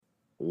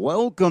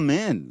Welcome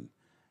in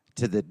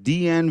to the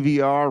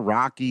DNVR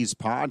Rockies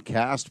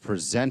podcast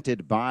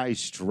presented by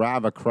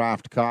Strava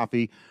Craft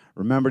Coffee.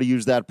 Remember to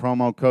use that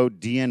promo code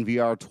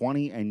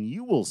DNVR20 and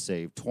you will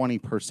save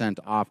 20%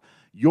 off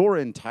your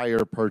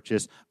entire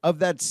purchase of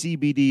that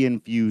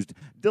CBD-infused,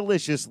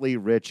 deliciously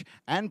rich,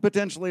 and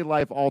potentially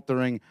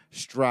life-altering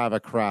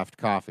Strava Craft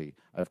Coffee.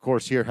 I, of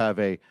course, here have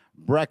a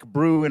Breck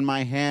Brew in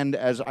my hand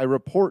as I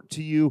report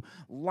to you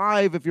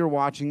live if you're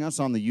watching us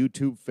on the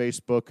YouTube,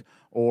 Facebook,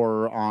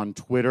 or on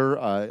Twitter.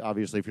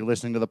 Obviously, if you're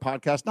listening to the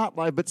podcast, not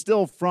live, but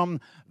still from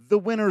the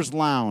Winner's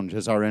Lounge,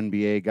 as our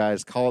NBA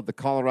guys call it. The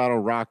Colorado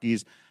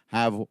Rockies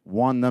have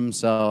won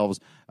themselves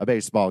a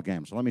baseball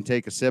game. So let me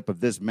take a sip of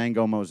this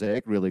mango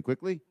mosaic really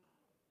quickly.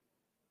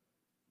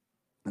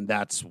 And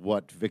that's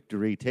what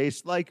victory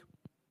tastes like.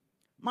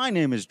 My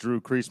name is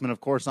Drew Kreisman. Of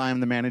course, I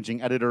am the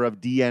managing editor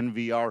of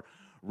DNVR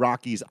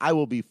Rockies. I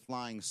will be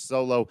flying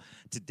solo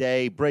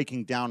today,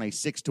 breaking down a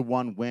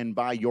 6-1 win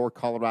by your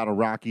Colorado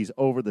Rockies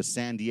over the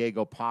San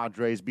Diego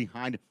Padres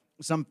behind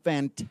some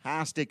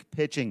fantastic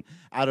pitching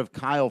out of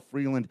Kyle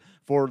Freeland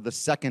for the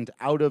second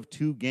out of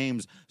 2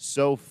 games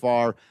so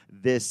far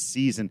this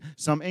season.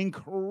 Some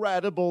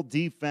incredible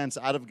defense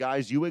out of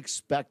guys you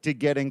expect to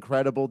get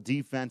incredible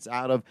defense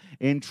out of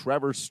in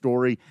Trevor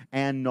Story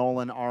and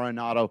Nolan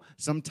Arenado.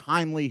 Some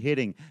timely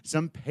hitting,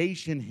 some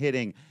patient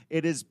hitting.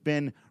 It has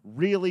been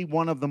really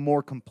one of the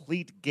more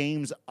complete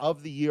games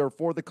of the year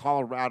for the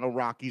Colorado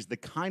Rockies, the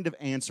kind of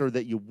answer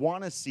that you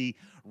want to see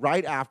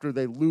right after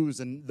they lose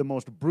in the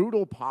most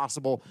brutal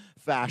possible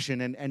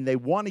fashion, and they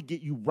want to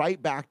get you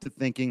right back to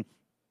thinking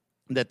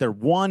that their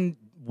one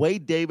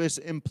Wade Davis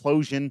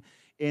implosion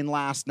in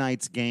last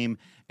night's game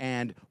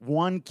and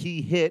one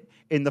key hit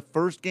in the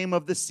first game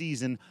of the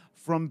season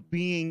from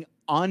being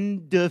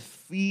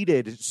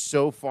undefeated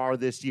so far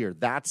this year.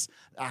 That's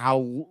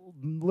how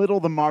little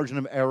the margin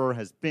of error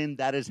has been.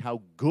 That is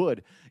how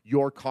good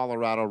your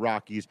Colorado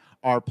Rockies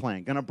are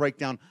playing. Going to break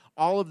down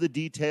all of the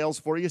details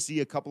for you.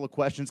 See a couple of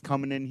questions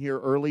coming in here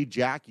early.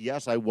 Jack,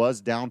 yes, I was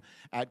down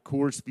at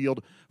Coors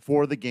Field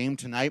for the game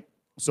tonight.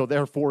 So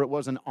therefore, it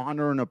was an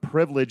honor and a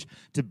privilege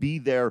to be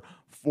there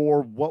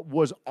for what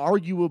was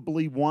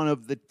arguably one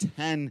of the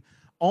 10,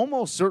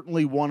 almost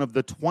certainly one of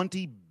the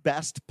 20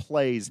 best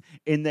plays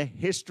in the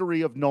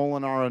history of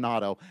Nolan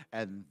Arenado.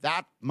 And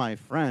that, my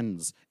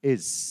friends,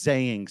 is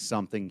saying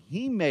something.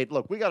 He made,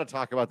 look, we got to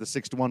talk about the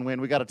 6-1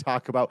 win. We got to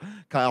talk about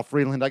Kyle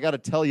Freeland. I got to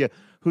tell you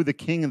who the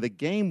king of the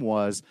game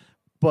was,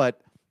 but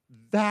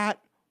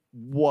that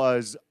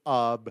was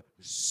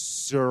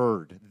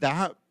absurd.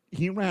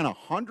 He ran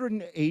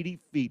 180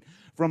 feet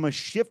from a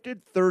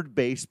shifted third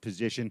base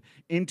position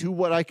into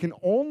what I can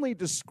only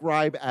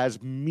describe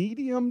as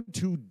medium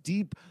to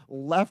deep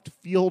left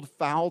field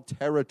foul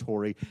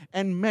territory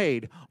and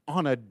made,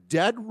 on a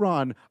dead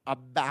run, a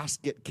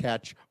basket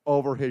catch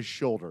over his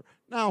shoulder.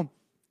 Now,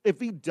 if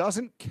he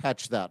doesn't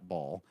catch that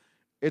ball,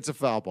 it's a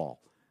foul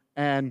ball.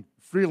 And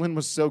Freeland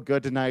was so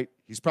good tonight,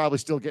 he's probably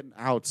still getting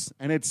outs,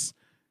 and it's,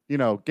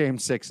 game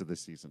 6 of the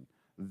season.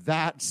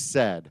 That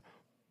said,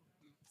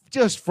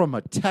 just from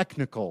a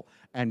technical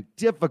and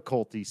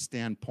difficulty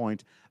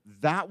standpoint,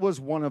 that was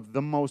one of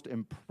the most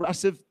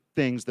impressive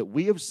things that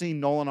we have seen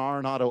Nolan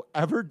Arenado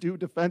ever do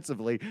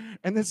defensively.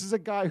 And this is a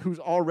guy who's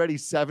already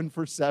 7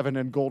 for 7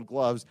 in Gold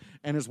Gloves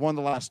and has won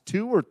the last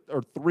 2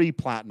 or 3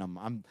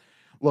 platinum.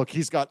 Look,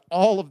 he's got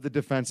all of the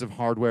defensive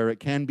hardware.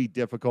 It can be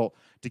difficult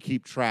to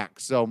keep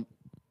track. So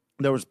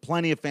there was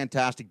plenty of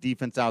fantastic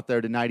defense out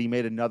there tonight. He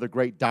made another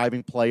great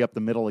diving play up the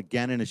middle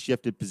again in a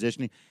shifted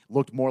position. He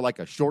looked more like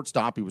a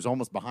shortstop. He was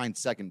almost behind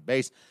second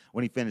base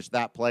when he finished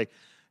that play.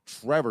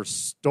 Trevor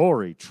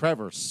Story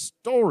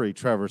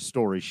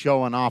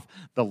showing off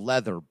the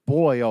leather.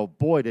 Boy, oh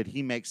boy, did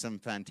he make some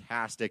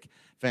fantastic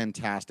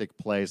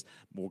plays.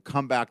 We'll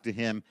come back to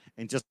him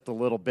in just a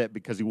little bit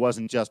because he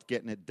wasn't just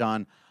getting it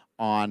done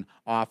on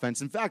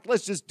offense. In fact,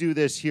 let's just do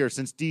this here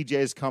since DJ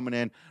is coming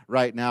in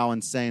right now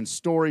and saying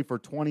Story for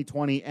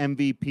 2020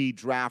 MVP.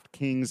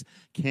 DraftKings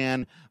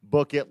can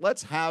book it.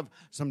 Let's have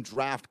some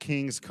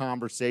DraftKings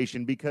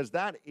conversation because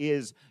that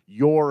is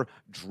your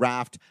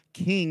draft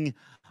king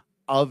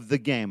of the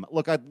game.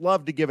 Look, I'd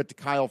love to give it to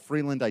Kyle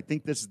Freeland. I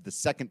think this is the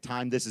second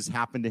time this has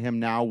happened to him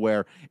now,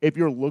 where if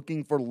you're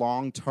looking for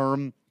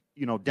long-term,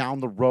 down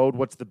the road,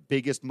 what's the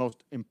biggest,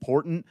 most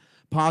important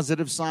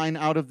positive sign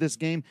out of this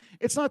game?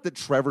 It's not that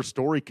Trevor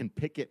Story can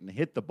pick it and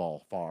hit the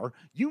ball far.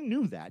 You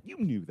knew that.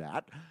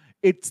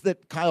 It's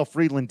that Kyle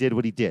Freeland did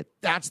what he did.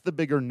 That's the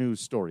bigger news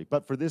story.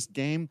 But for this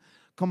game,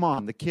 come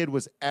on, the kid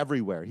was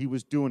everywhere. He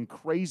was doing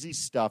crazy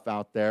stuff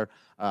out there.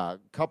 A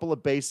couple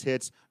of base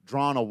hits,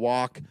 drawing a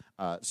walk,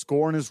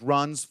 scoring his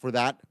runs for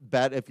that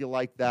bet, if you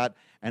like that,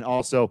 and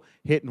also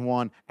hitting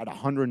one at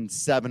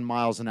 107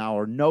 miles an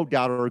hour. No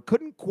doubt, or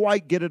couldn't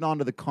quite get it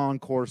onto the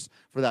concourse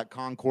for that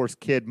concourse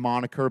kid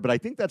moniker, but I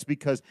think that's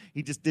because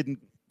he just didn't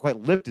quite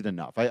lifted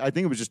enough. I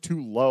think it was just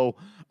too low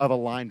of a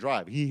line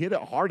drive. He hit it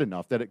hard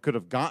enough that it could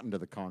have gotten to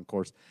the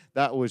concourse.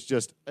 That was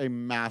just a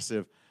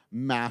massive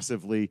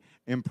massively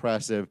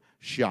impressive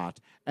shot.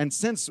 And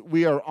since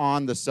we are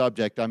on the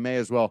subject, I may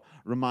as well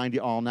remind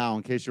you all now,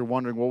 in case you're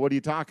wondering, well, what are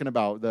you talking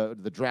about,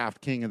 the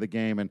draft king of the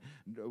game, and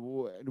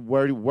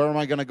where am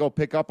I going to go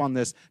pick up on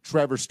this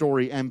Trevor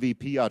Story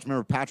MVP odds?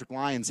 Remember, Patrick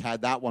Lyons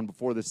had that one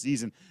before the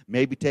season.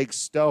 Maybe take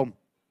Stowe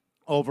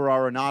over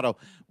Arenado.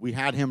 We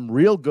had him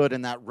real good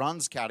in that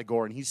runs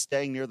category, and he's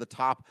staying near the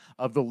top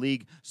of the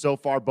league so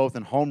far, both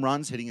in home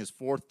runs, hitting his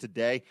 4th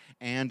today,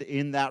 and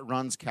in that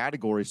runs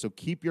category. So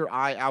keep your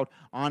eye out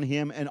on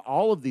him and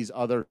all of these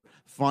other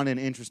fun and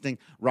interesting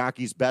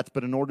Rockies bets.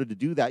 But in order to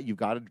do that, you've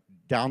got to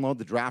download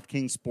the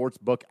DraftKings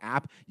Sportsbook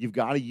app. You've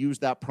got to use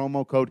that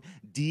promo code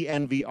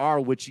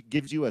DNVR, which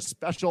gives you a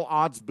special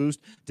odds boost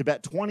to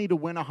bet 20 to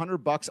win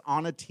 $100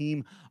 on a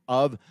team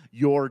of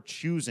your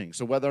choosing.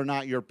 So whether or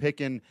not you're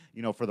picking,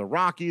 for the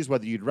Rockies,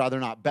 whether you'd rather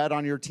not bet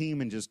on your team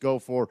and just go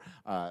for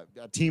a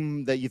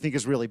team that you think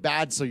is really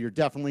bad, so you're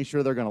definitely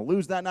sure they're going to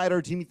lose that night, or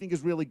a team you think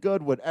is really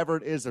good, whatever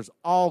it is, there's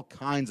all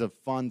kinds of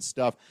fun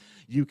stuff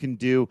you can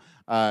do,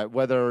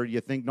 whether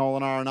you think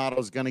Nolan Arenado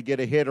is going to get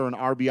a hit or an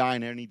RBI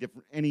in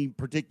any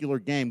particular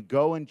game.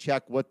 Go and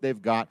check what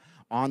they've got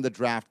on the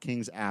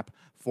DraftKings app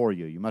for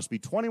you. You must be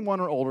 21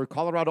 or older,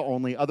 Colorado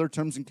only. Other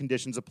terms and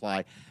conditions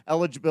apply.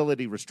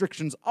 Eligibility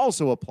restrictions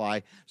also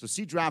apply. So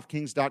see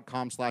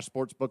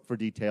DraftKings.com/sportsbook for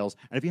details.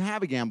 And if you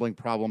have a gambling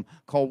problem,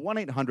 call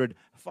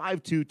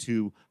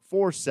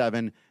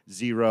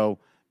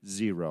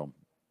 1-800-522-4700.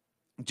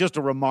 Just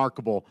a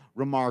remarkable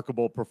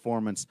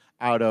performance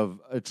out of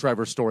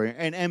Trevor Story,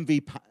 an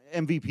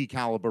MVP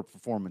caliber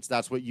performance.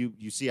 That's what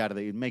you see out of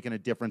it, making a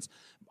difference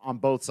on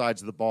both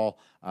sides of the ball,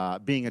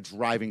 being a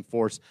driving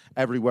force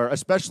everywhere,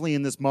 especially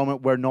in this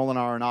moment where Nolan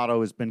Arenado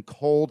has been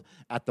cold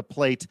at the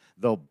plate,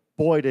 though.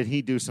 Boy, did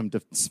he do some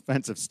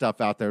defensive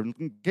stuff out there.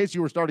 In case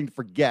you were starting to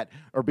forget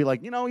or be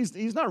like,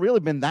 he's not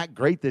really been that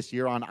great this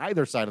year on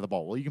either side of the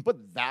ball. Well, you can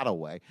put that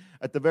away.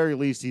 At the very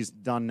least, he's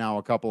done now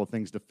a couple of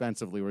things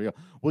defensively where you go,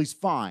 well, he's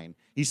fine.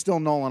 He's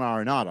still Nolan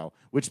Arenado,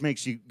 which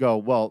makes you go,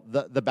 well,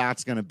 the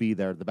bat's going to be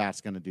there. The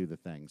bat's going to do the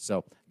thing.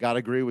 So got to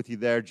agree with you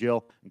there,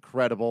 Jill.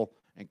 Incredible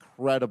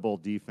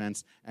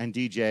defense. And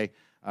DJ,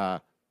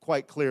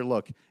 quite clear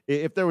look.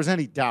 If there was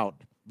any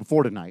doubt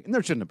before tonight, and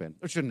there shouldn't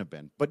have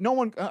been. But no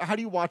one, how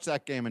do you watch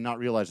that game and not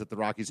realize that the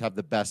Rockies have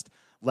the best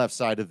left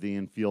side of the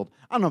infield?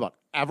 I don't know about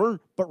ever,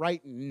 but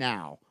right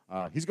now,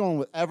 he's going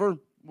with ever.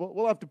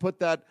 We'll have to put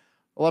that.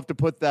 We'll have to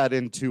put that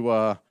into.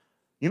 I'll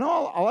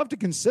have to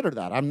consider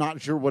that. I'm not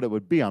sure what it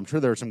would be. I'm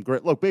sure there's some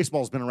great. Look,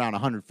 baseball's been around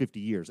 150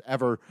 years.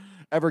 Ever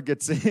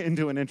gets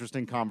into an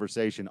interesting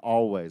conversation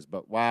always.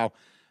 But wow,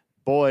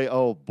 boy,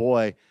 oh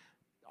boy,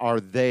 are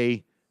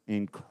they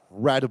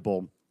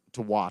incredible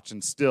to watch,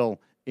 and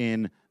still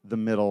in the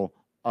middle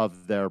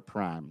of their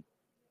prime.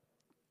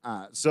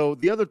 So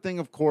the other thing,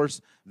 of course,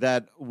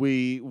 that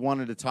we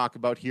wanted to talk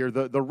about here,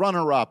 the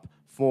runner-up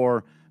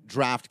for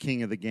Draft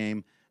King of the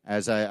Game,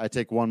 as I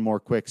take one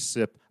more quick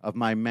sip of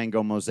my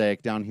Mango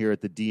Mosaic down here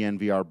at the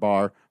DNVR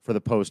bar for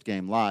the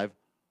post-game live.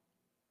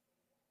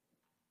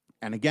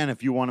 And again,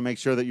 if you want to make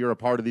sure that you're a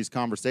part of these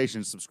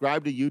conversations,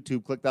 subscribe to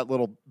YouTube, click that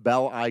little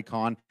bell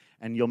icon,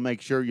 and you'll make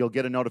sure you'll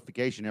get a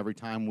notification every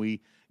time we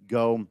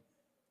go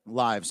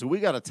live. So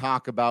we got to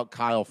talk about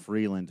Kyle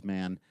Freeland,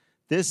 man.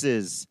 This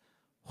is,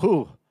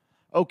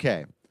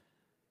 okay.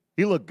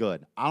 He looked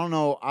good. I don't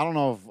know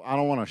if I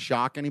don't want to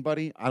shock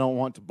anybody. I don't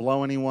want to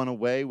blow anyone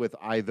away with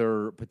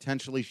either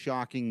potentially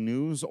shocking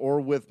news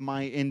or with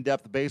my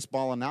in-depth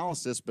baseball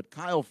analysis, but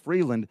Kyle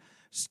Freeland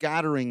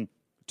scattering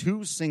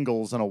 2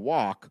 singles and a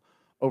walk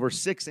over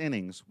 6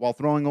 innings while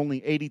throwing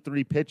only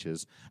 83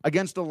 pitches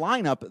against a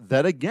lineup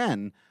that,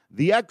 again,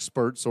 the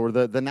experts or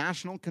the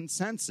national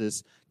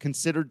consensus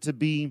considered to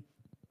be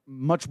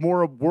much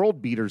more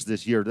world beaters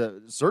this year.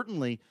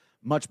 Certainly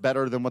much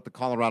better than what the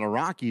Colorado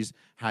Rockies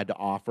had to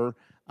offer.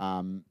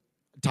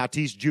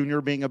 Tatis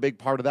Jr. being a big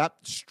part of that,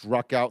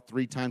 struck out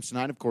 3 times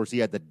tonight. Of course, he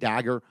had the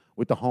dagger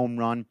with the home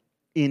run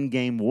in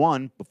Game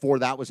 1. Before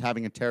that was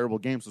having a terrible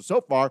game.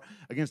 So far,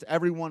 against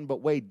everyone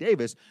but Wade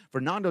Davis,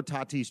 Fernando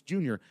Tatis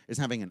Jr. is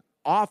having an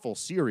awful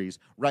series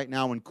right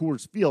now in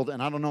Coors Field.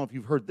 And I don't know if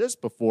you've heard this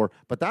before,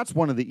 but that's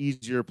one of the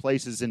easier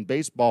places in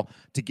baseball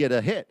to get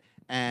a hit.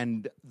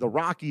 And the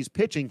Rockies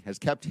pitching has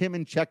kept him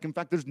in check. In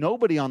fact, there's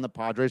nobody on the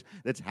Padres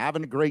that's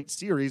having a great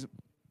series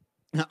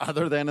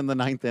other than in the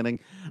 9th inning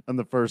in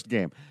the first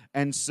game.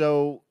 And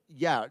so,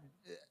 yeah,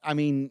 I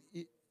mean,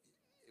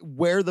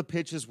 where the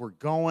pitches were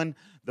going,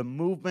 the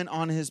movement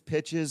on his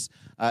pitches,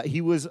 he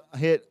was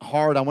hit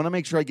hard. I want to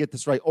make sure I get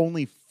this right.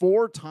 Only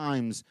 4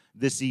 times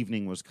this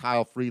evening was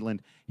Kyle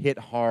Freeland hit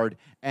hard.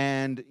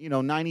 And,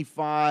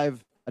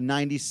 95, a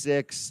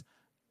 96,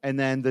 and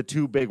then the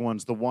 2 big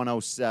ones, the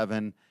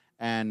 107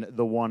 and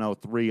the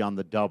 103 on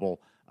the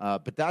double.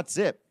 But that's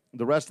it.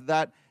 The rest of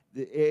that,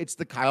 it's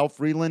the Kyle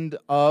Freeland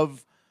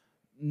of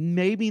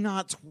maybe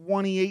not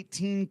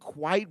 2018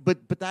 quite,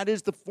 but that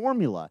is the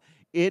formula.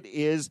 It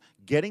is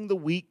getting the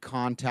weak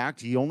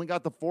contact. He only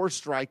got the 4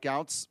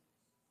 strikeouts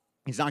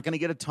He's not going to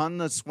get a ton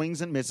of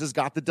swings and misses,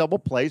 got the double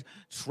plays,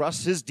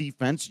 trusts his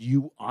defense.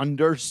 You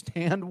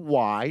understand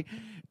why.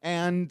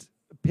 And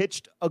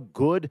pitched a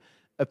good,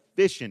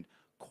 efficient,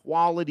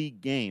 quality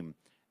game.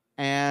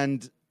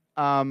 And,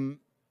 like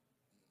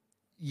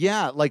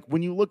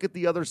when you look at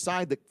the other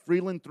side, that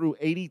Freeland threw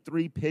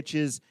 83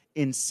 pitches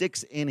in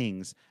 6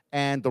 innings,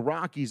 and the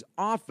Rockies'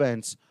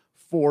 offense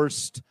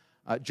forced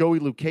Joey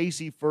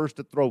Lucchesi first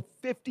to throw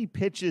 50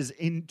 pitches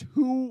in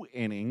 2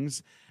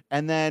 innings.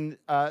 And then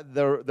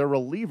their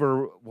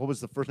reliever, what was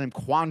the first name?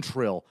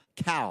 Quantrill.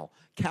 Cal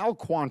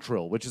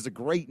Quantrill, which is a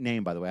great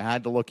name, by the way. I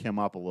had to look him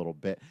up a little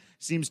bit.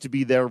 Seems to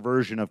be their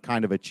version of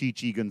kind of a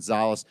Chichi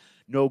Gonzalez.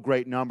 No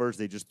great numbers.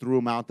 They just threw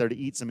him out there to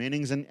eat some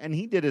innings. And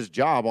he did his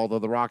job, although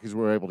the Rockies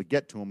were able to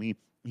get to him.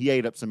 He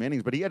ate up some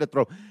innings, but he had to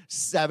throw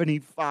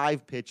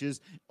 75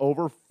 pitches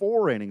over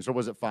 4 innings, or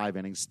was it 5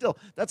 innings? Still,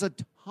 that's a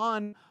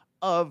ton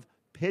of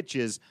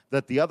pitches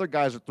that the other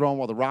guys are throwing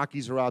while the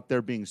Rockies are out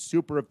there being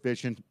super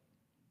efficient.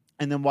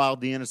 And then Wild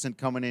the Innocent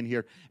coming in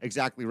here,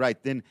 exactly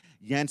right. Then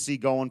Yancey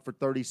going for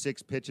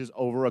 36 pitches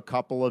over a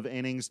couple of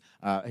innings.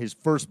 His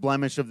first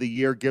blemish of the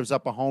year, gives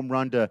up a home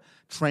run to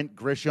Trent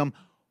Grisham.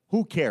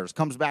 Who cares?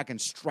 Comes back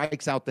and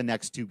strikes out the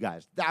next 2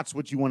 guys. That's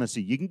what you want to see.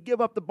 You can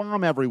give up the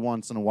bomb every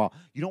once in a while.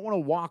 You don't want to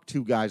walk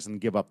 2 guys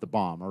and give up the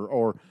bomb,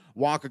 or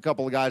walk a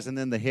couple of guys and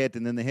then the hit,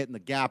 and then the hit in the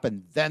gap,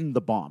 and then the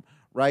bomb,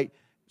 right?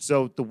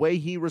 So the way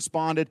he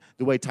responded,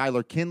 the way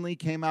Tyler Kinley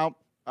came out,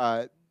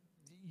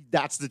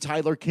 that's the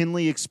Tyler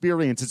Kinley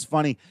experience. It's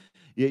funny.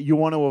 You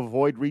want to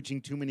avoid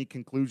reaching too many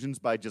conclusions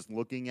by just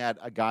looking at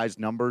a guy's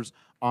numbers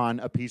on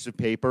a piece of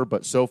paper.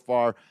 But so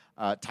far,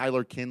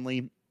 Tyler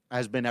Kinley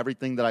has been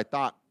everything that I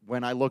thought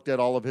when I looked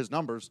at all of his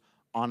numbers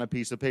on a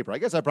piece of paper. I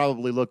guess I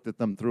probably looked at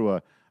them through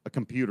a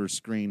computer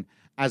screen,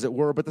 as it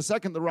were. But the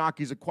second the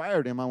Rockies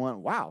acquired him, I went,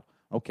 wow,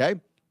 okay,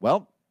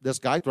 well, this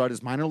guy throughout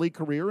his minor league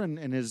career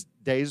and his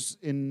days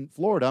in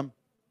Florida,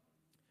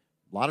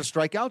 a lot of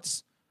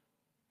strikeouts,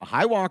 a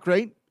high walk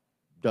rate,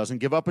 doesn't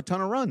give up a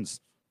ton of runs.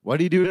 What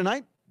did he do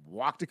tonight?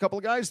 Walked a couple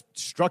of guys,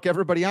 struck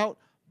everybody out,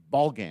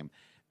 ball game.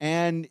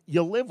 And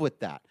you live with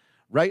that,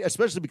 right?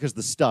 Especially because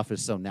the stuff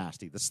is so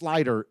nasty. The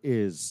slider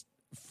is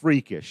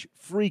freakish.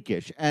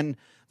 And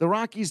the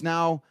Rockies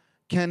now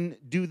can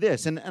do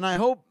this. And I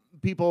hope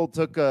people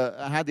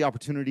had the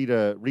opportunity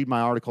to read my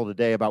article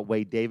today about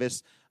Wade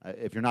Davis.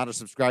 If you're not a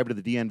subscriber to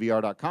the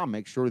DNVR.com,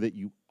 make sure that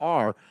you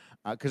are,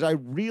 because I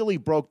really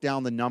broke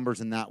down the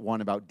numbers in that one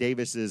about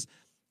Davis's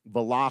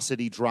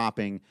velocity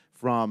dropping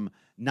from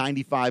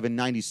 95 and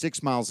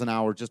 96 miles an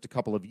hour just a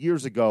couple of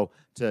years ago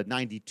to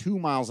 92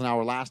 miles an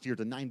hour last year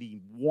to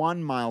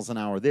 91 miles an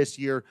hour this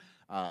year.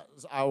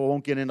 I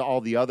won't get into all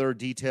the other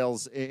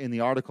details in the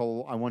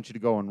article. I want you to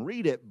go and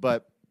read it,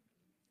 but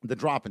the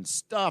drop in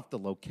stuff, the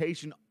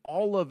location,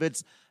 all of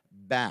it's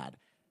bad.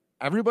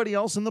 Everybody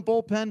else in the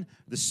bullpen,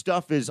 the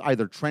stuff is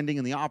either trending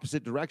in the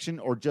opposite direction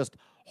or just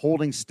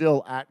holding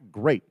still at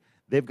great.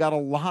 They've got a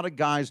lot of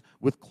guys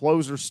with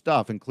closer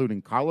stuff,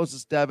 including Carlos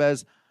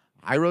Estevez,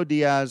 Jairo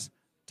Diaz,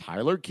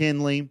 Tyler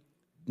Kinley,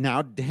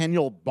 now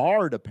Daniel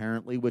Bard,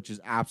 apparently, which is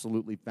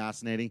absolutely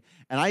fascinating.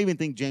 And I even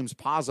think James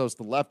Pazos,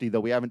 the lefty, though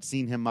we haven't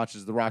seen him much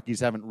as the Rockies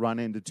haven't run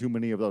into too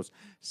many of those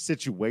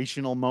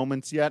situational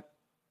moments yet,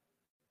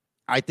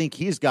 I think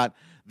he's got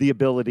the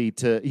ability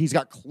he's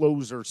got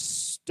closer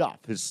stuff.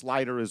 His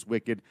slider is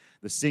wicked.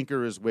 The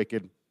sinker is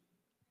wicked.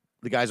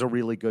 The guy's a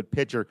really good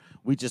pitcher.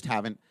 We just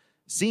haven't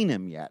seen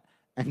him yet.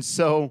 And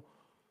so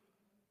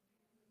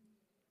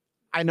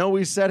I know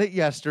we said it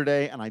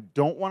yesterday, and I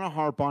don't want to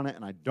harp on it,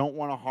 and I don't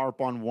want to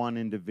harp on one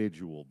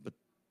individual. But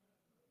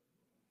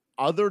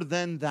other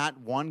than that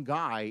one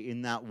guy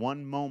in that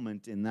one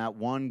moment, in that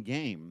one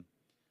game,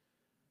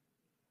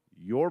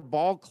 your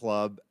ball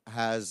club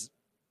has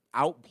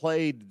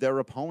outplayed their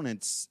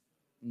opponents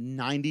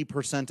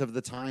 90% of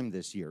the time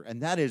this year.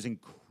 And that is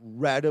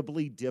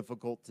incredibly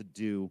difficult to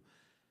do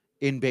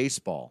in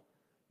baseball.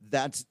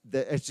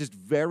 It's just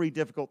very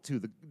difficult to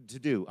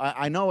do.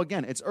 I know,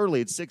 again, it's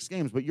early. It's 6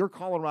 games. But your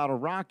Colorado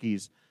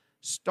Rockies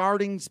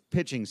starting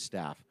pitching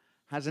staff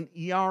has an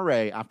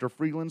ERA after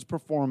Freeland's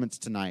performance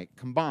tonight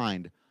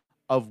combined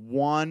of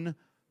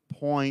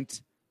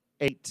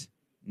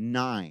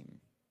 1.89.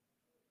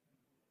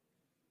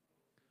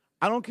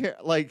 I don't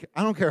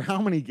care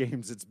how many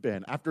games it's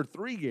been. After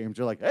 3 games,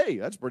 you're like, hey,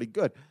 that's pretty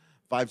good.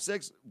 5,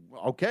 6,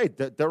 okay,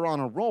 they're on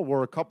a roll.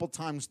 We're a couple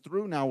times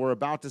through now. We're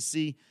about to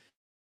see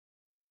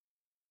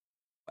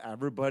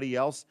everybody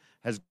else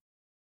has,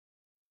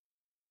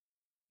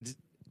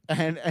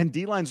 and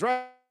D-line's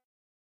right.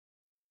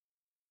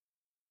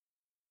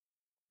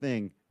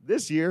 Thing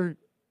this year,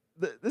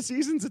 the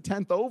season's a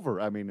 10th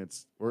over. I mean,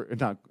 we're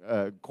not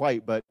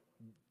quite, but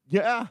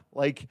yeah,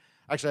 like.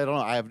 Actually, I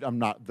don't know. I'm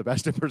not the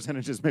best at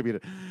percentages. Maybe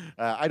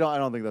I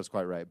don't think that's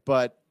quite right.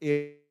 But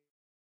here's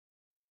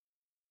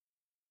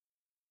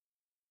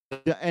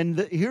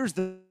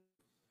the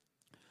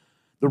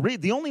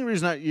only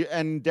reason.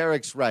 And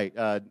Derek's right.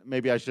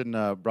 Maybe I shouldn't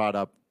have brought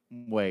up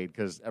Wade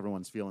because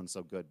everyone's feeling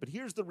so good. But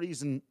here's the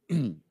reason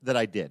that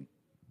I did.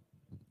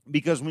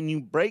 Because when you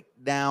break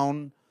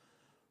down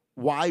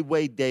why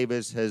Wade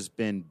Davis has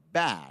been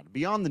bad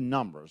beyond the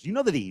numbers. You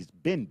know that he's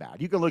been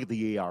bad. You can look at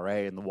the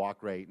ERA and the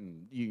walk rate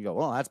and you can go,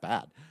 well, that's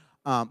bad.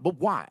 But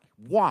why?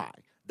 Why?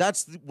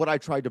 That's what I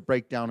tried to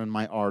break down in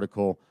my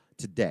article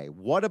today.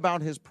 What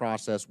about his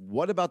process?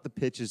 What about the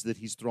pitches that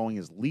he's throwing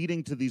is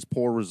leading to these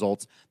poor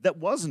results that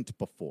wasn't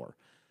before?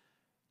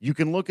 You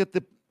can look at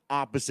the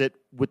opposite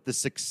with the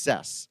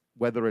success,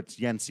 whether it's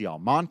Yency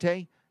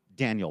Almonte,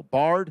 Daniel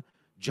Bard,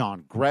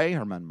 John Gray,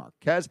 Herman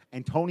Marquez,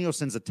 Antonio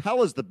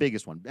Senzatella is the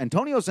biggest one.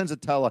 Antonio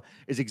Senzatella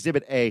is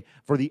Exhibit A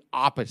for the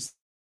opposite.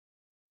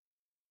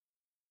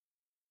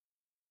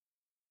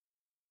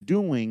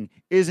 Doing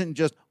isn't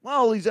just,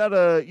 well, he's had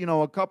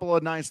a couple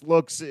of nice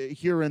looks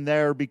here and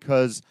there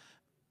because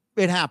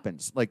it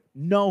happens. Like,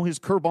 no, his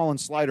curveball and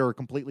slider are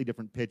completely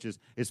different pitches.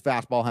 His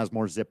fastball has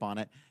more zip on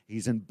it.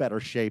 He's in better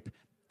shape.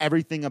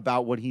 Everything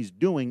about what he's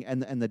doing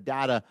and the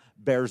data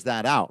bears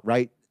that out,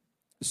 right?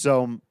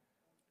 So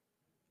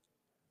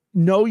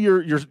no,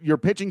 your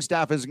pitching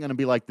staff isn't going to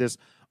be like this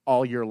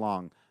all year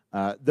long.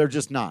 They're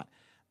just not.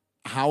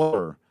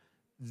 However,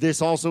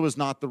 this also is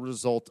not the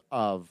result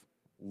of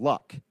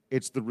luck.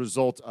 It's the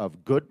result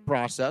of good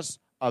process,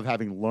 of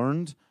having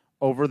learned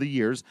over the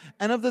years,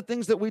 and of the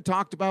things that we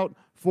talked about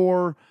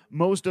for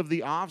most of the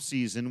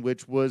offseason,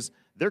 which was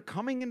they're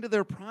coming into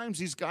their primes.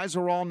 These guys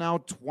are all now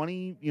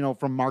 20,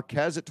 from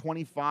Marquez at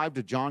 25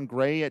 to John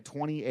Gray at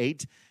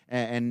 28,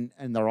 and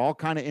they're all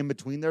kind of in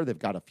between there. They've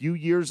got a few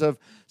years of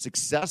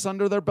success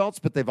under their belts,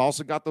 but they've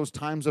also got those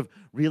times of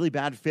really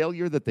bad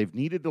failure that they've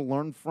needed to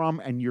learn from,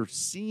 and you're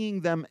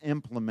seeing them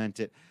implement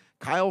it.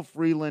 Kyle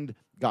Freeland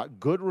got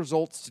good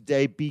results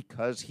today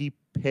because he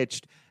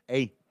pitched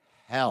a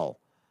hell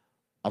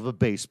of a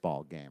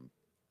baseball game.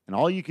 And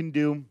all you can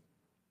do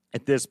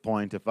at this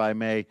point, if I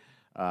may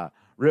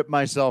rip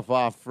myself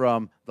off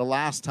from the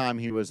last time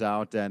he was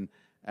out and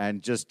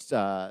just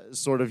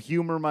sort of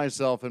humor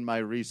myself in my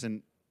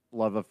recent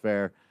love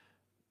affair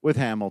with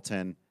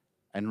Hamilton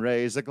and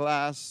raise a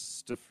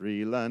glass to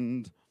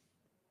Freeland.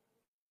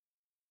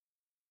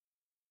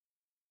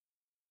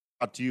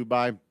 Brought to you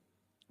by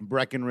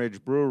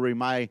Breckenridge Brewery.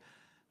 My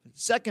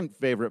second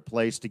favorite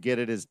place to get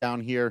it is down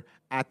here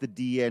at the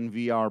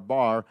DNVR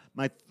bar.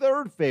 My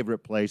third favorite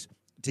place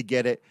to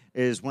get it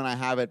is when I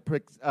have it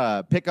pick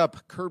up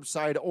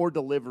curbside or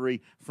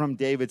delivery from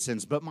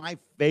Davidson's. But my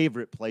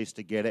favorite place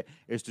to get it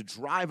is to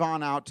drive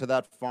on out to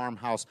that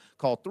farmhouse.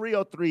 Call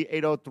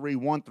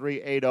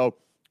 303-803-1380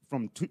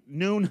 from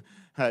noon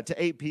to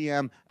 8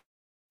 p.m.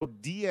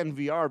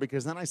 DNVR,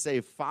 because then I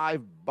save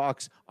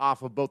 $5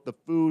 off of both the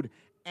food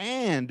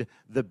and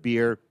the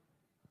beer,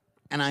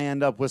 and I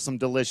end up with some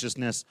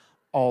deliciousness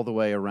all the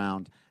way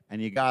around. And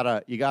you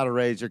gotta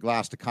raise your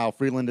glass to Kyle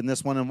Freeland in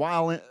this one. And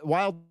while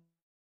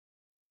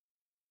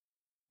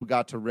you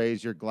got to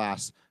raise your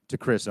glass to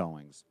Chris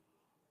Owings.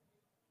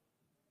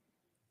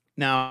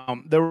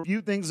 Now, there were a few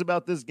things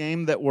about this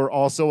game that were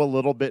also a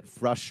little bit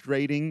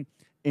frustrating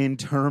in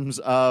terms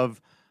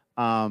of,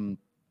 and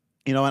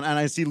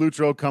I see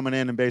Luttrell coming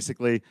in and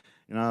basically,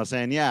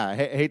 saying, yeah,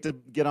 hate to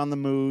get on the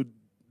mood,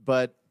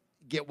 but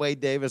get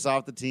Wade Davis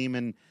off the team.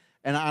 And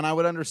I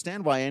would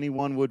understand why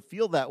anyone would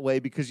feel that way,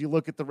 because you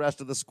look at the rest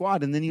of the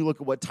squad and then you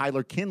look at what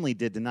Tyler Kinley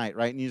did tonight,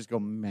 right? And you just go,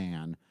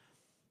 man,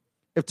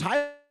 if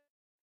Tyler,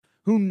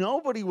 who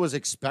nobody was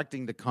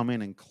expecting to come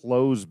in and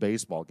close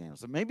baseball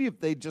games, so maybe if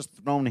they'd just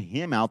thrown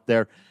him out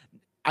there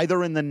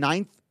either in the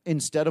ninth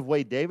instead of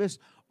Wade Davis,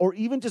 or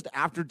even just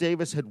after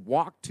Davis had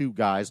walked two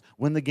guys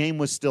when the game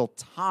was still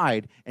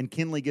tied and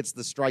Kinley gets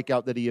the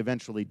strikeout that he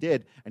eventually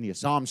did, and you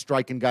saw him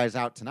striking guys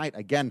out tonight,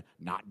 again,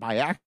 not by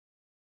accident.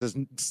 His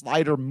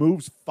slider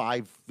moves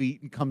 5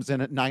 feet and comes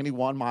in at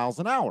 91 miles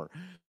an hour.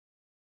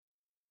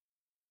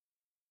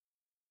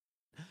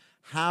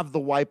 Have the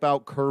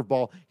wipeout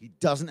curveball. He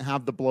doesn't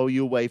have the blow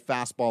you away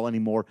fastball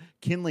anymore.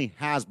 Kinley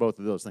has both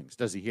of those things.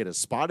 Does he hit a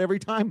spot every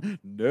time?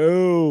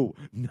 No,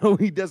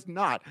 he does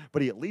not.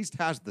 But he at least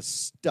has the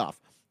stuff.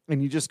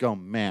 And you just go,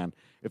 man,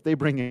 if they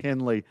bring in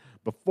Kinley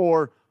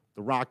before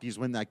the Rockies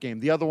win that game.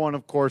 The other one,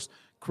 of course,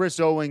 Chris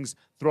Owings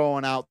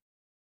throwing out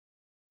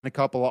a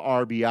couple of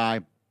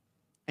RBI.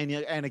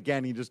 And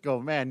again, you just go,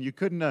 man, you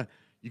couldn't have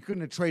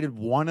traded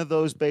one of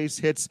those base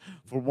hits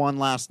for one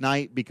last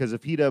night, because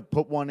if he'd have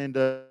put one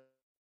into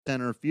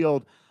center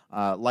field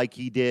like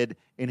he did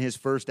in his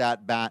first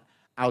at-bat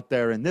out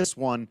there in this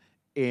one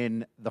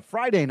in the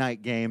Friday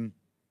night game,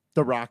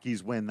 the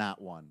Rockies win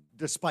that one.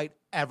 Despite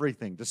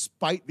everything,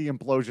 despite the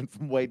implosion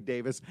from Wade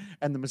Davis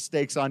and the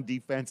mistakes on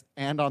defense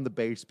and on the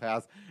base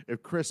path,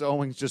 if Chris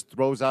Owings just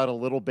throws out a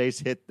little base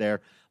hit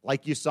there,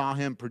 like you saw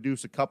him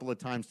produce a couple of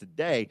times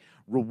today,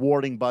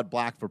 rewarding Bud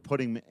Black for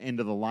putting him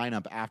into the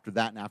lineup after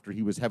that and after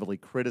he was heavily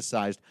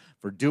criticized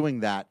for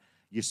doing that,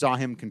 you saw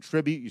him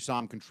contribute. You saw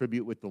him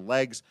contribute with the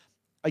legs.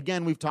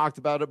 Again, we've talked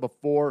about it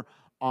before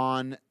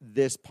on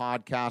this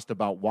podcast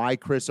about why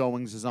Chris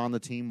Owings is on the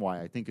team, why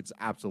I think it's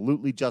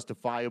absolutely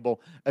justifiable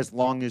as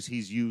long as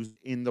he's used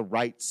in the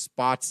right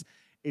spots.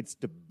 It's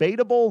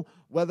debatable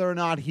whether or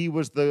not he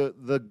was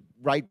the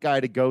right guy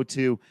to go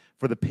to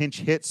for the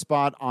pinch hit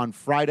spot on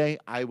Friday.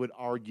 I would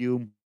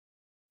argue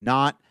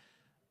not.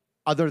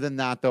 Other than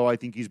that, though, I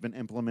think he's been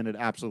implemented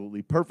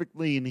absolutely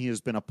perfectly, and he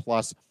has been a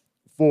plus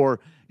for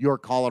your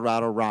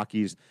Colorado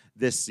Rockies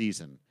this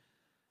season.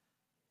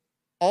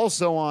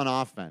 Also on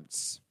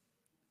offense,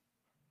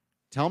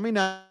 tell me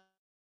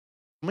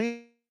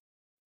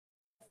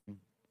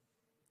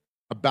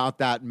about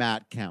that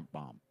Matt Kemp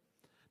bomb.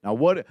 Now,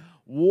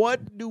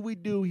 what do we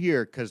do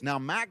here? Because now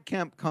Matt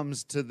Kemp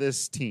comes to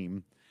this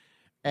team,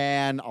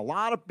 and a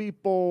lot of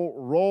people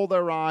roll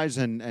their eyes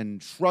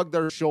and shrug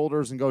their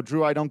shoulders and go,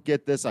 Drew, I don't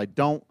get this. I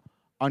don't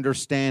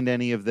understand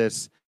any of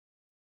this.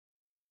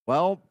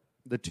 Well,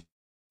 the two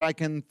I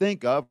can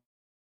think of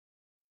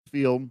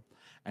field,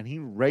 and he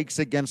rakes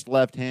against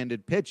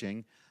left-handed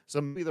pitching. So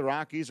maybe the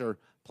Rockies are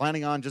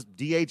planning on just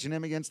DHing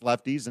him against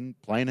lefties and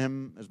playing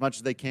him as much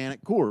as they can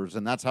at Coors,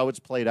 and that's how it's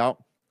played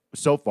out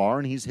so far,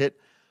 and he's hit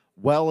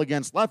well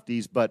against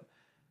lefties, but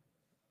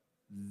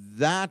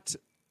that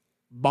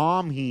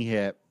bomb he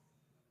hit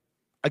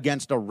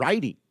against a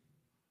righty,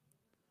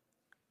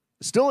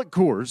 still at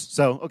Coors,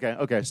 so,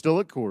 okay, still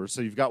at Coors,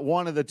 so you've got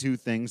one of the two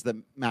things that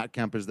Matt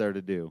Kemp is there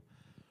to do.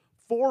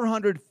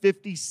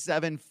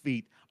 457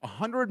 feet,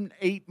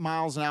 108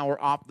 miles an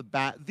hour off the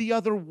bat, the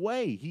other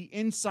way. He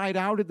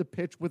inside-outed the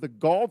pitch with a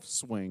golf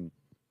swing.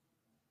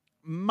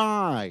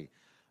 My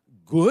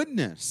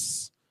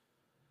goodness.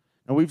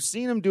 And we've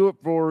seen him do it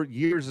for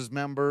years as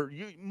member.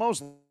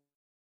 Most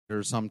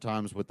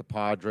sometimes with the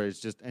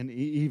Padres, and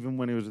even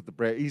when he was at the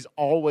Braves, he's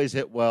always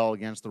hit well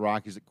against the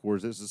Rockies at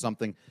Coors. This is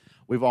something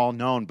we've all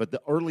known, but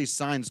the early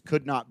signs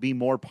could not be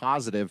more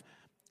positive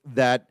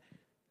that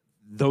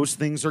those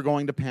things are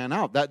going to pan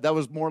out. That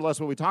was more or less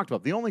what we talked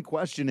about. The only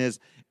question is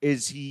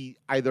he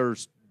either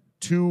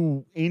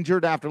too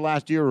injured after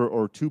last year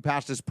or too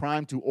past his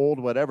prime, too old,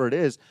 whatever it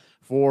is,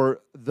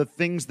 for the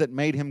things that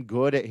made him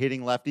good at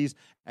hitting lefties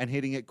and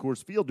hitting at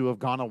Coors Field to have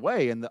gone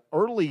away. And the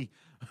early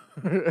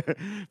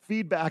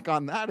feedback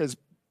on that is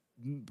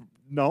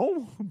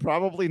no,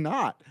 probably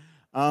not.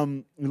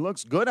 He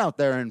looks good out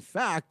there. In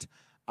fact,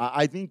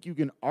 I think you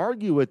can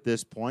argue at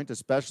this point,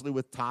 especially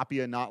with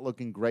Tapia not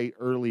looking great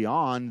early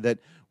on, that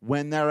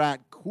when they're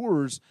at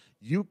Coors,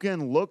 you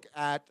can look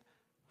at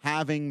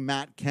having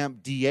Matt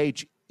Kemp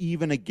DH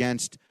even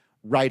against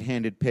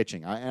right-handed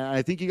pitching.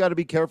 I think you got to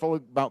be careful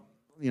about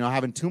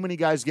having too many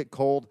guys get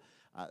cold.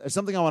 It's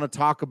something I want to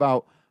talk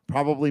about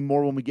probably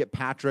more when we get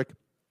Patrick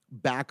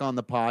back on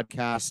the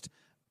podcast.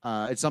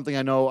 It's something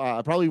I know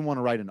I probably want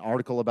to write an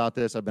article about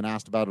this. I've been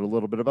asked about it a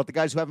little bit, about the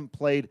guys who haven't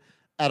played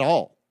at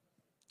all,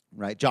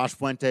 right? Josh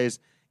Fuentes,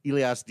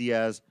 Elias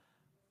Diaz,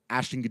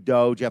 Ashton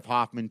Godot, Jeff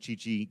Hoffman,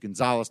 Chichi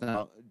Gonzalez.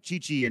 Now,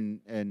 Chichi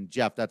and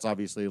Jeff, that's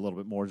obviously a little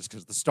bit more just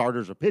because the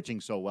starters are pitching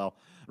so well.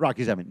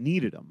 Rockies haven't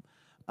needed them.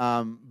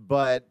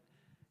 But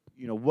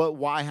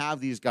why have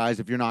these guys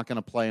if you're not going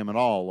to play them at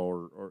all?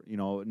 Or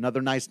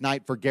another nice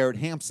night for Garrett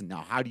Hampson.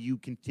 Now, how do you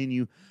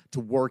continue to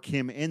work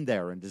him in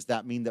there? And does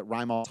that mean that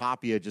Raimel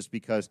Tapia, just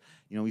because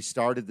he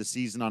started the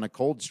season on a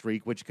cold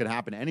streak, which could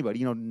happen to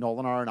anybody?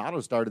 Nolan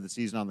Arenado started the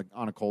season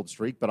on a cold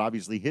streak, but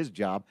obviously his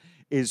job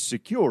is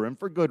secure and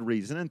for good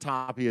reason, and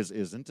Tapia's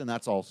isn't, and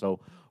that's also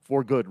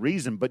for good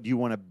reason. But do you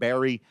want to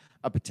bury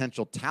a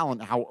potential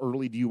talent? How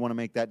early do you want to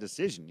make that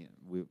decision?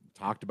 We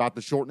talked about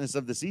the shortness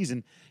of the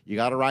season. You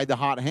got to ride the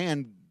hot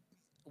hand.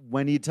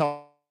 When you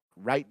tell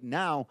right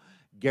now,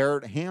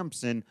 Garrett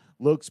Hampson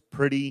looks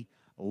pretty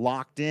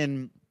locked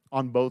in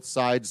on both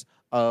sides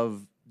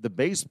of the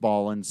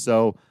baseball. And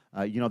so,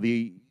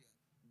 the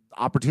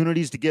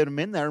opportunities to get him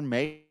in there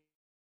may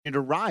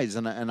arise.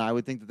 And I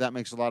would think that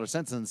makes a lot of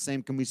sense. And the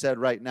same can be said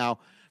right now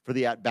for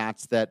the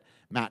at-bats that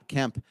Matt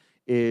Kemp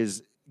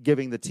is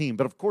giving the team.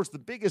 But, of course, the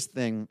biggest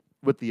thing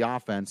with the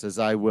offense, as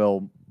I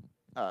will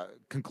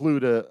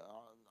conclude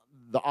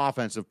the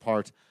offensive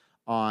part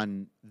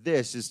on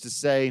this, is to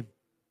say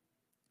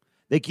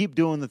they keep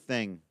doing the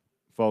thing,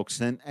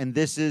 folks, and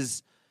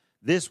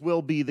this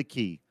will be the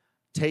key.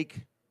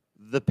 Take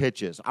the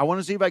pitches. I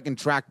want to see if I can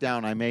track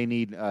down, I may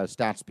need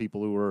stats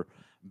people who are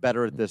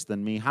better at this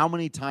than me, how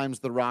many times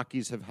the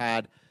Rockies have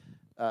had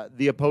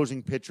the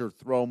opposing pitcher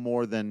throw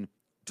more than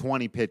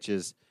 20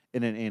 pitches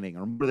in an inning,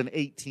 or more than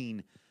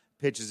 18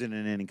 pitches in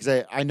an inning.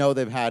 Because I know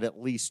they've had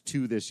at least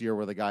 2 this year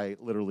where the guy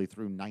literally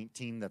threw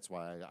 19. That's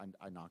why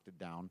I knocked it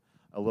down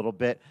a little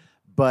bit.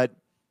 But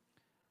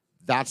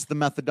that's the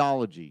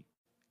methodology.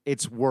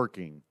 It's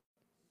working.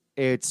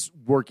 It's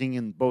working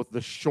in both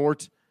the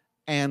short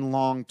and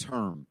long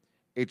term.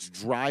 It's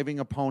driving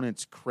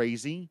opponents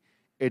crazy.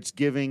 It's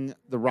giving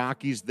the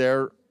Rockies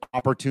their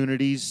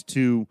opportunities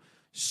to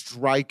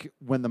strike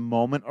when the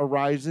moment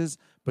arises,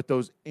 but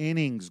those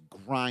innings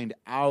grind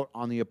out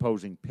on the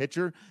opposing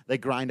pitcher. They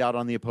grind out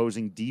on the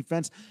opposing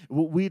defense.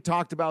 We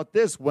talked about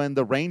this when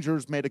the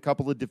Rangers made a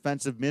couple of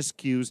defensive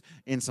miscues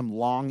in some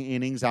long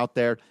innings out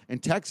there in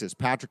Texas.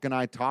 Patrick and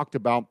I talked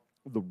about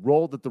the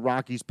role that the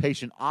Rockies'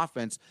 patient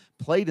offense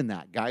played in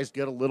that. Guys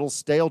get a little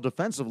stale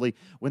defensively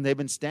when they've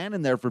been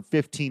standing there for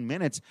 15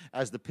 minutes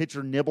as the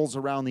pitcher nibbles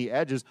around the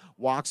edges,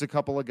 walks a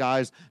couple of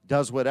guys,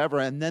 does whatever,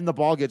 and then the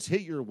ball gets hit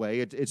your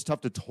way. It's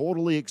tough to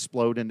totally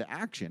explode into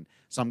action.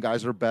 Some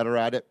guys are better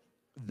at it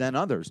than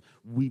others.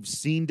 We've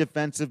seen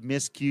defensive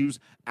miscues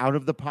out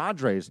of the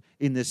Padres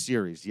in this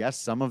series. Yes,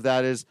 some of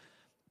that is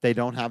they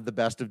don't have the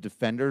best of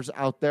defenders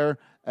out there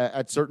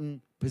at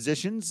certain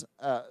positions.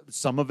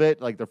 Some of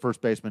it, like their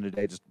first baseman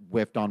today, just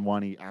whiffed on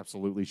one he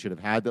absolutely should have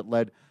had that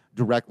led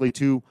directly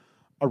to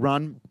a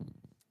run.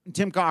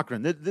 Tim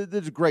Cochran, this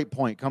is a great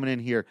point coming in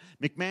here.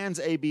 McMahon's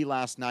AB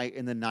last night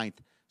in the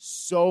ninth,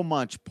 so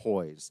much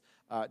poise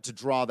to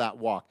draw that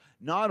walk.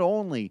 Not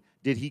only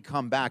did he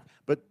come back,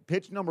 but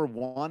pitch number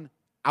one,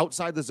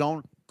 outside the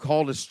zone,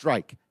 called a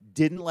strike.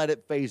 Didn't let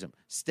it phase him.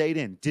 Stayed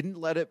in. Didn't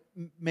let it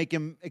make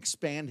him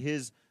expand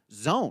his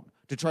zone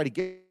to try to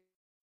get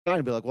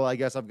and be like, well, I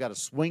guess I've got to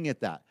swing at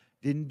that.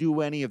 Didn't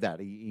do any of that.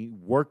 He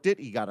worked it.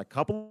 He got a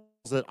couple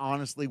that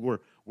honestly were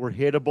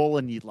hittable,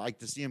 and you'd like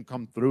to see him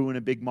come through in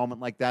a big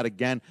moment like that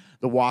again.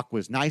 The walk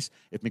was nice.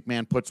 If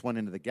McMahon puts one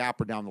into the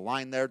gap or down the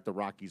line there, the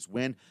Rockies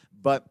win.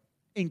 But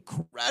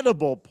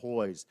incredible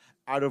poise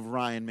out of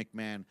Ryan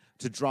McMahon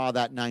to draw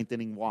that ninth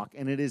inning walk.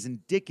 And it is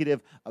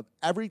indicative of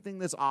everything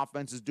this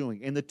offense is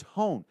doing in the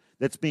tone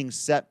that's being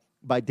set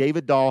by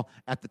David Dahl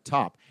at the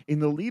top, in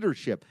the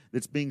leadership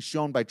that's being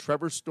shown by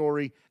Trevor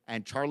Story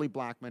and Charlie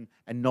Blackmon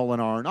and Nolan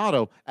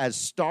Arenado as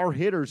star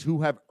hitters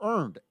who have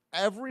earned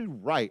every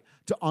right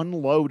to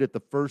unload at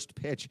the first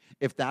pitch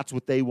if that's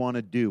what they want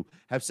to do,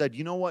 have said,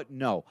 you know what,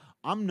 no,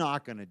 I'm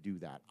not going to do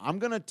that. I'm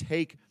going to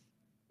take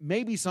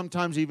maybe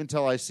sometimes even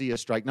till I see a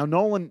strike. Now,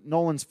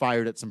 Nolan's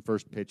fired at some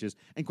first pitches,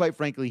 and quite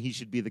frankly, he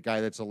should be the guy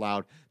that's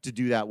allowed to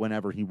do that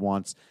whenever he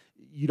wants.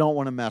 You don't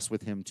want to mess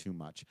with him too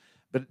much.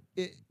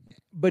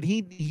 But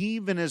he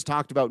even has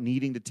talked about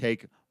needing to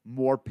take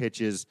more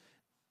pitches,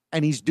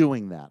 and he's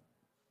doing that.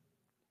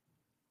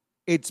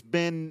 It's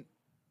been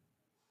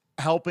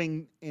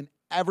helping in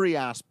every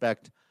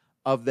aspect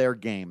of their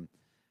game.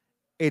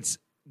 It's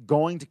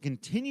going to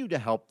continue to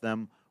help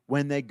them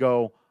when they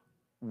go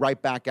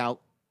right back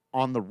out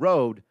on the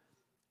road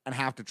and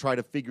have to try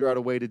to figure out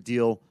a way to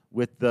deal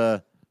with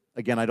the,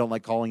 again, I don't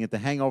like calling it the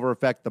hangover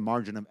effect, the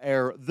margin of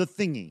error, the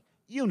thingy.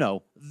 You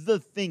know, the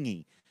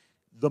thingy.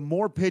 The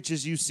more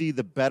pitches you see,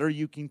 the better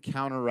you can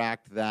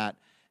counteract that.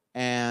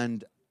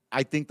 And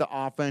I think the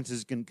offense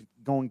is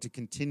going to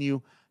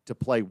continue to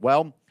play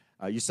well.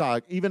 You saw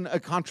even a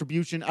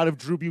contribution out of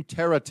Drew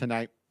Butera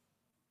tonight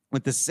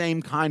with the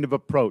same kind of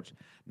approach.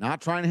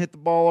 Not trying to hit the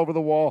ball over the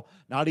wall,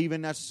 not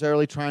even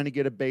necessarily trying to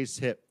get a base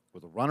hit.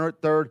 With a runner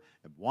at third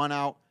and one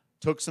out,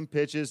 took some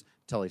pitches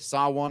till he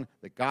saw one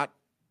that got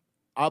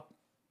up,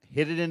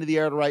 hit it into the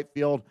air to right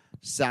field,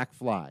 sac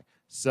fly.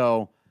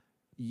 So,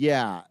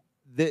 yeah,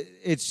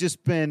 it's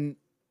just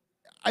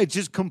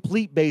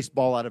complete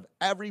baseball out of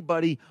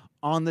everybody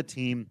on the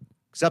team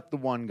except the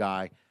one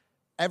guy.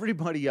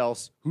 Everybody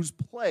else who's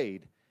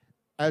played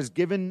has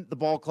given the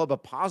ball club a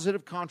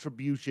positive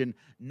contribution,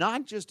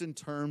 not just in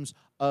terms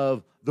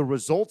of the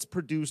results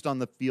produced on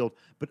the field,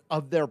 but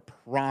of their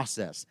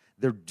process.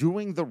 They're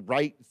doing the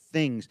right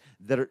things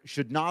that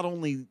should not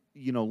only,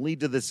 lead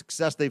to the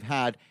success they've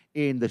had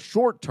in the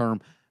short term,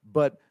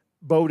 but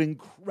bode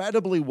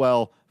incredibly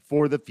well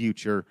for the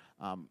future.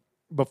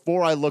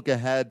 Before I look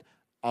ahead,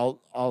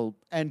 I'll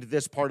end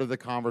this part of the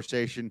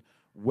conversation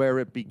where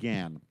it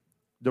began.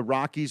 The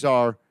Rockies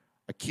are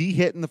a key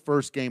hit in the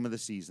first game of the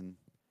season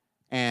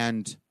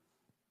and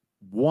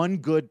one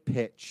good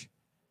pitch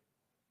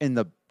in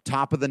the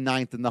top of the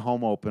ninth in the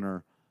home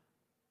opener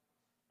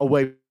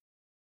away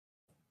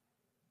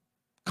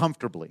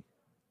comfortably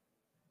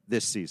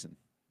this season.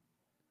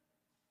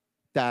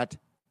 That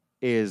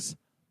is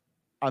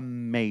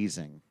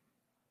amazing.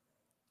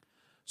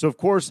 So, of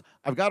course,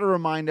 I've got to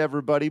remind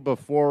everybody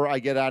before I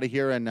get out of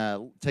here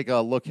and take a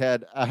look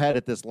ahead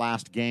at this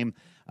last game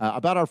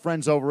about our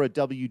friends over at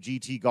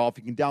WGT Golf.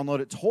 You can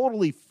download it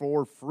totally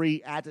for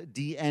free at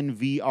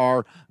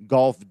dnvrgolf.com.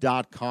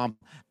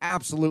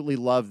 Absolutely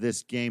love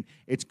this game.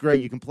 It's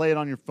great. You can play it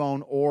on your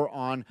phone or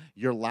on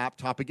your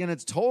laptop. Again,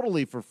 it's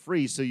totally for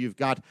free, so you've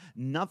got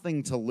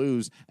nothing to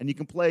lose. And you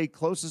can play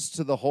closest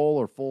to the hole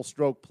or full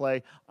stroke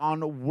play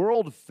on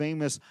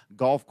world-famous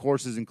golf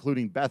courses,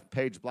 including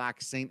Bethpage,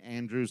 Black, St.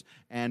 Andrews,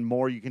 and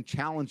more. You can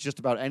challenge just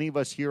about any of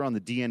us here on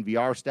the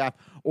DNVR staff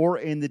or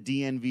in the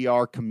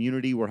DNVR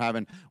community. We're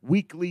having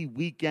weekly,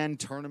 weekend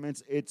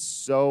tournaments. It's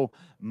so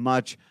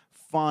much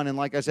fun. And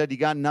like I said, you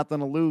got nothing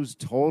to lose.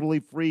 Totally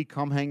free.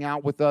 Come hang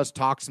out with us,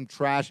 talk some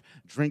trash,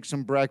 drink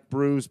some Breck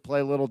brews, play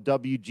a little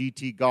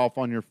WGT golf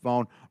on your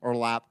phone or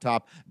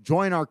laptop.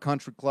 Join our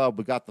country club.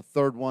 We got the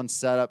third one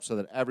set up so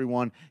that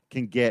everyone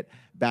can get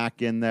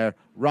back in there.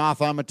 Roth,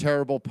 I'm a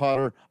terrible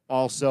putter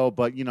also,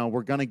 but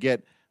we're going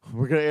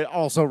to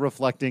also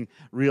reflecting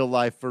real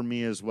life for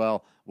me as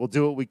well. We'll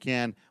do what we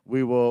can.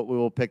 We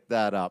will pick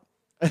that up.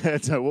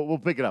 So we'll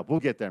pick it up. We'll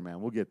get there, man.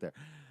 We'll get there.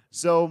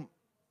 So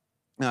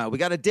we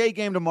got a day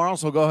game tomorrow,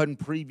 so go ahead and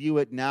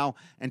preview it now.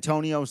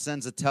 Antonio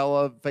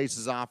Senzatella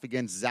faces off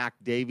against Zach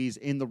Davies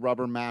in the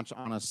rubber match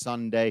on a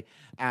Sunday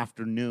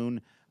afternoon.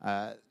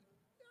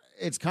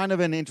 it's kind of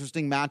an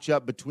interesting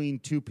matchup between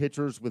two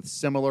pitchers with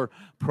similar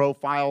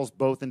profiles,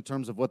 both in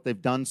terms of what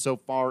they've done so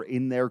far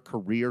in their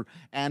career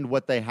and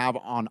what they have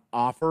on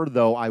offer,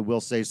 though I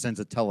will say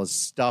Senzatella's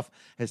stuff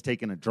has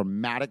taken a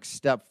dramatic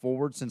step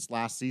forward since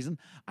last season.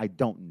 I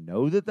don't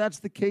know that that's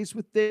the case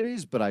with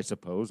Davies, but I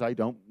suppose I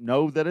don't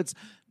know that it's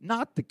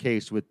not the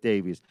case with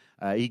Davies.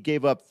 He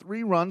gave up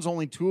 3 runs,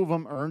 only 2 of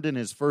them earned in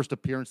his first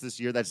appearance this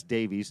year. That's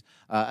Davies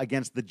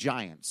against the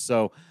Giants.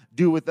 So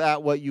do with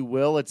that what you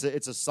will. It's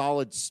a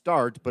solid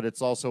start, but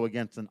it's also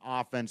against an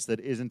offense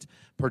that isn't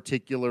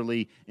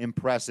particularly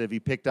impressive. He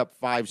picked up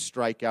 5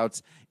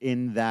 strikeouts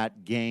in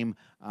that game.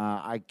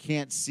 I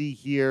can't see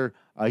here.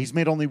 He's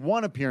made only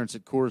 1 appearance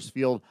at Coors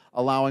Field,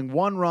 allowing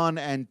 1 run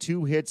and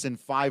 2 hits in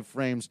 5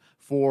 frames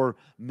for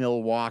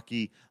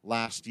Milwaukee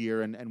last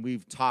year. And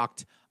we've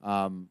talked,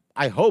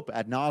 I hope,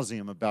 ad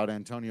nauseum about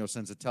Antonio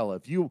Senzatella.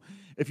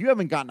 If you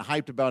haven't gotten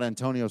hyped about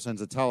Antonio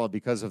Senzatella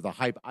because of the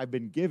hype I've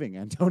been giving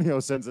Antonio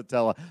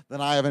Senzatella, then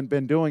I haven't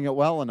been doing it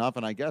well enough,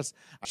 and I guess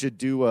I should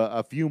do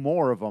a few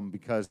more of them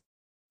because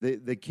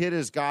the kid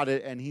has got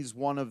it, and he's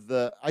one of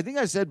the – I think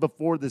I said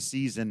before the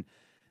season –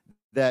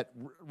 that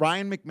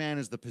Ryan McMahon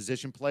is the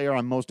position player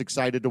I'm most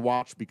excited to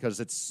watch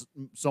because it's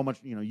so much,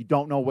 you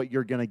don't know what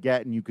you're going to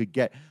get, and you could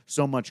get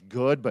so much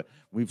good, but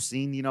we've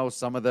seen,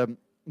 some of the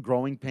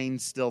growing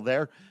pains still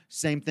there.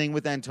 Same thing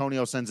with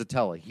Antonio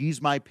Senzatella.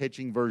 He's my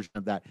pitching version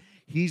of that.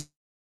 He's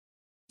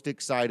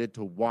excited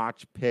to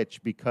watch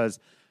pitch because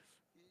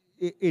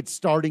it's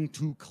starting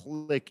to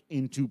click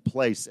into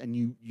place, and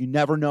you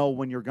never know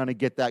when you're going to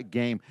get that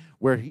game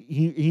where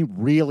he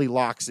really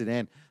locks it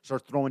in,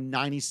 starts throwing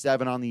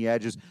 97 on the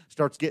edges,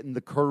 starts getting the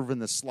curve and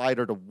the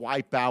slider to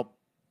wipe out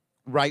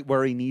right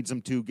where he needs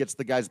them to, gets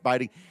the guys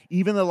biting.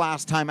 Even the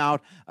last time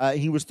out,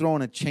 he was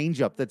throwing a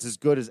changeup that's as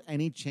good as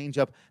any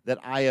changeup that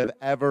I have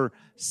ever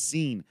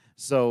seen.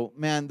 So,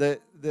 man,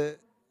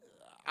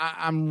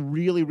 I'm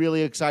really,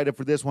 really excited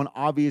for this one.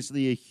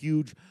 Obviously, a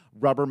huge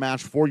rubber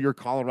match for your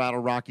Colorado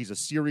Rockies, a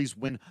series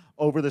win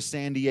over the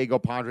San Diego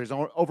Padres,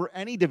 or over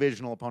any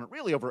divisional opponent,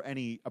 really over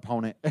any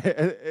opponent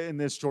in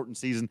this shortened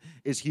season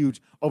is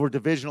huge. Over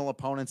divisional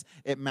opponents,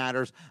 it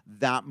matters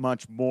that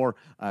much more.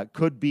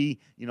 Could be,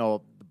 the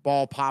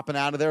ball popping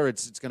out of there.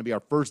 It's going to be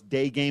our first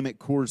day game at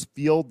Coors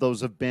Field.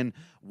 Those have been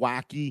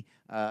wacky,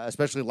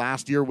 especially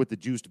last year with the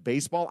juiced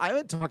baseball. I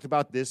haven't talked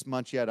about this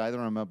much yet either.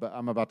 I'm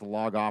about to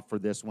log off for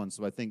this one,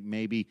 so I think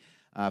maybe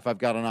if I've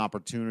got an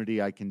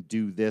opportunity, I can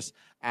do this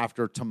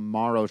after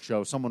tomorrow's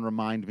show. Someone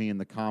remind me in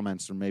the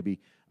comments, or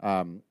maybe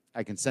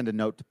I can send a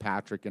note to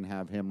Patrick and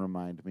have him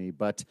remind me.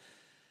 But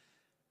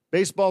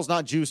baseball's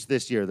not juiced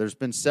this year. There's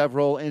been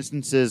several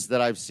instances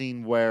that I've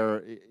seen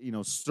where,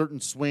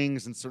 certain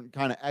swings and certain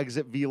kind of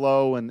exit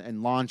velo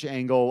and launch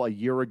angle a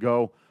year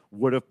ago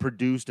would have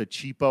produced a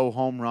cheapo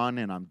home run,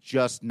 and I'm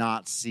just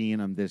not seeing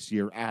them this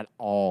year at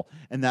all.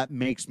 And that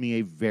makes me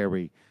a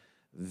very,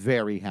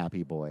 very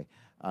happy boy.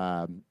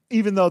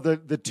 Even though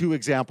the 2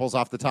 examples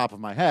off the top of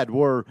my head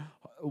were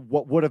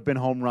what would have been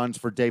home runs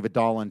for David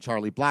Dahl and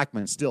Charlie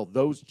Blackmon, still,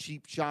 those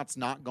cheap shots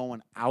not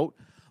going out.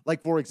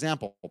 Like, for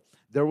example,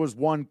 there was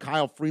one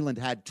Kyle Freeland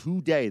had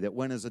today that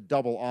went as a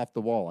double off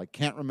the wall. I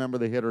can't remember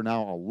the hitter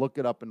now. I'll look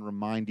it up and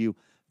remind you.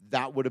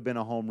 That would have been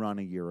a home run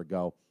a year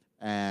ago.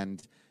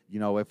 And,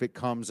 if it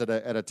comes at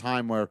a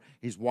time where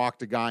he's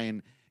walked a guy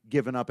and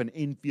given up an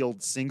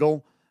infield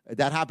single,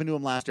 that happened to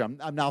him last year.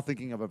 I'm now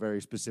thinking of a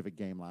very specific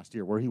game last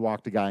year where he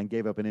walked a guy and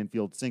gave up an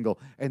infield single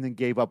and then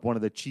gave up one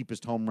of the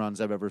cheapest home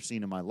runs I've ever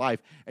seen in my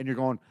life. And you're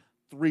going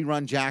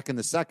 3-run jack in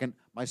the second.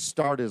 My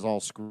start is all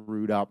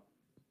screwed up.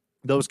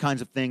 Those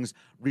kinds of things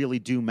really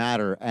do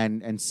matter.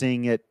 And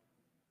seeing it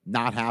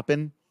not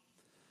happen,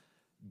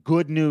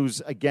 good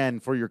news again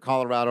for your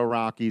Colorado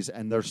Rockies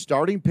and their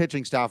starting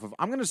pitching staff.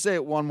 I'm going to say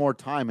it one more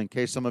time in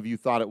case some of you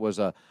thought it was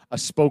a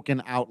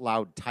spoken out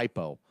loud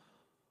typo.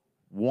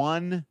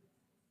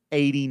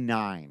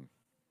 189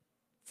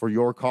 for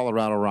your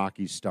Colorado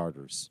Rockies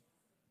starters.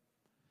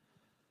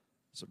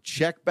 So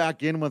check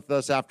back in with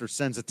us after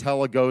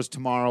Senzatella goes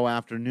tomorrow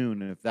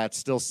afternoon. And if that's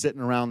still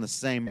sitting around the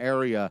same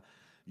area,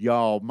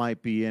 y'all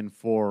might be in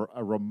for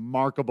a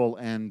remarkable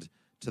end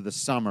to the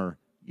summer.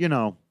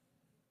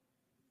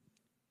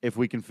 If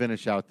we can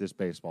finish out this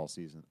baseball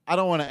season. I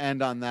don't want to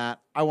end on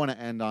that. I want to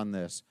end on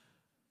this.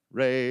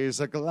 Raise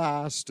a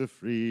glass to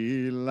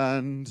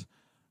Freeland.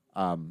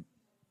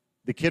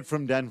 The kid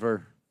from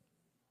Denver,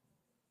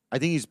 I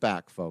think he's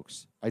back,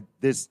 folks.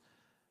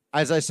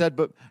 As I said,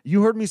 but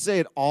you heard me say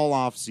it all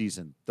off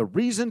season. The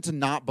reason to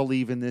not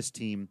believe in this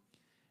team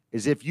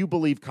is if you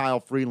believe Kyle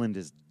Freeland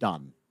is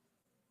done.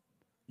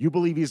 You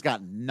believe he's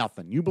got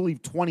nothing. You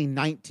believe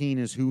 2019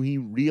 is who he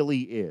really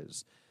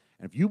is.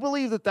 And if you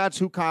believe that that's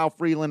who Kyle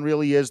Freeland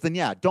really is, then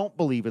yeah, don't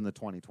believe in the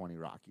 2020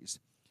 Rockies.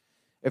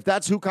 If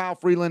that's who Kyle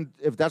Freeland,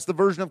 if that's the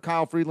version of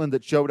Kyle Freeland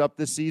that showed up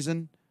this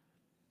season,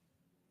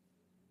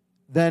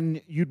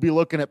 then you'd be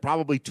looking at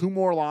probably 2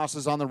 more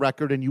losses on the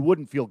record, and you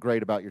wouldn't feel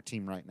great about your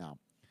team right now.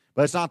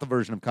 But it's not the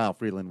version of Kyle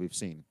Freeland we've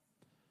seen.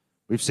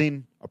 We've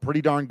seen a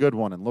pretty darn good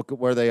one, and look at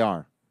where they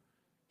are.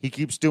 He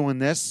keeps doing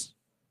this.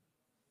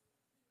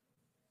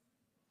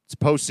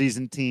 It's a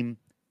postseason team.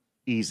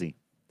 Easy.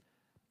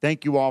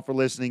 Thank you all for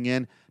listening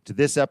in to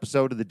this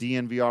episode of the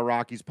DNVR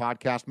Rockies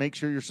podcast. Make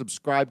sure you're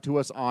subscribed to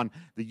us on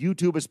the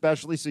YouTube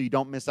especially so you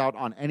don't miss out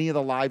on any of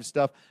the live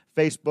stuff,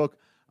 Facebook,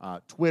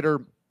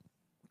 Twitter,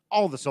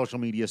 all the social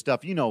media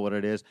stuff. You know what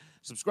it is.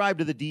 Subscribe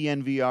to the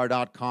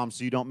DNVR.com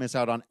so you don't miss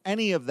out on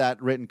any of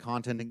that written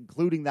content,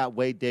 including that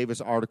Wade Davis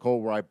article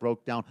where I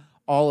broke down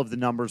all of the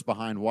numbers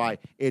behind why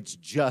it's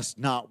just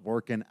not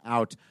working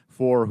out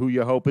for who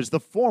you hope is the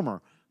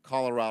former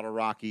Colorado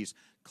Rockies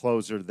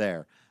closer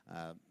there.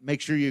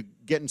 Make sure you're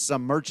getting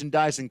some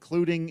merchandise,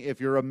 including, if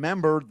you're a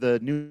member, the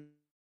new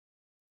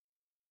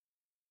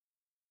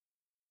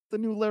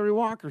Larry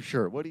Walker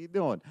shirt. What are you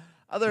doing?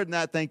 Other than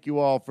that, thank you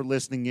all for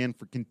listening in,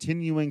 for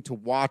continuing to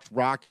watch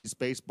Rockies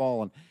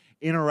baseball and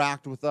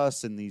interact with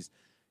us in these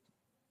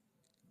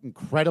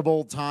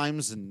incredible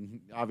times. And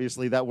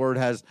obviously that word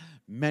has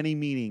many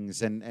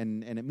meanings,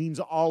 and it means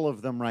all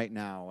of them right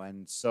now.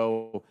 And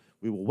so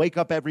we will wake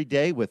up every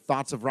day with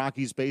thoughts of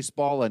Rockies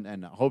baseball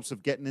and hopes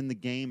of getting in the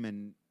game,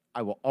 and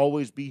I will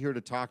always be here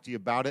to talk to you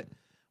about it.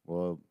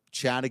 We'll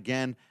chat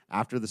again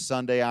after the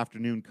Sunday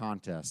afternoon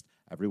contest.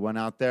 Everyone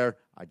out there,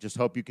 I just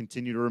hope you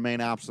continue to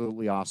remain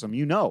absolutely awesome.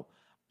 You know,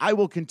 I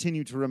will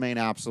continue to remain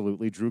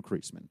absolutely Drew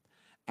Creasman.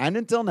 And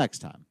until next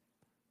time,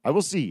 I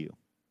will see you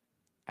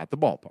at the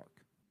ballpark.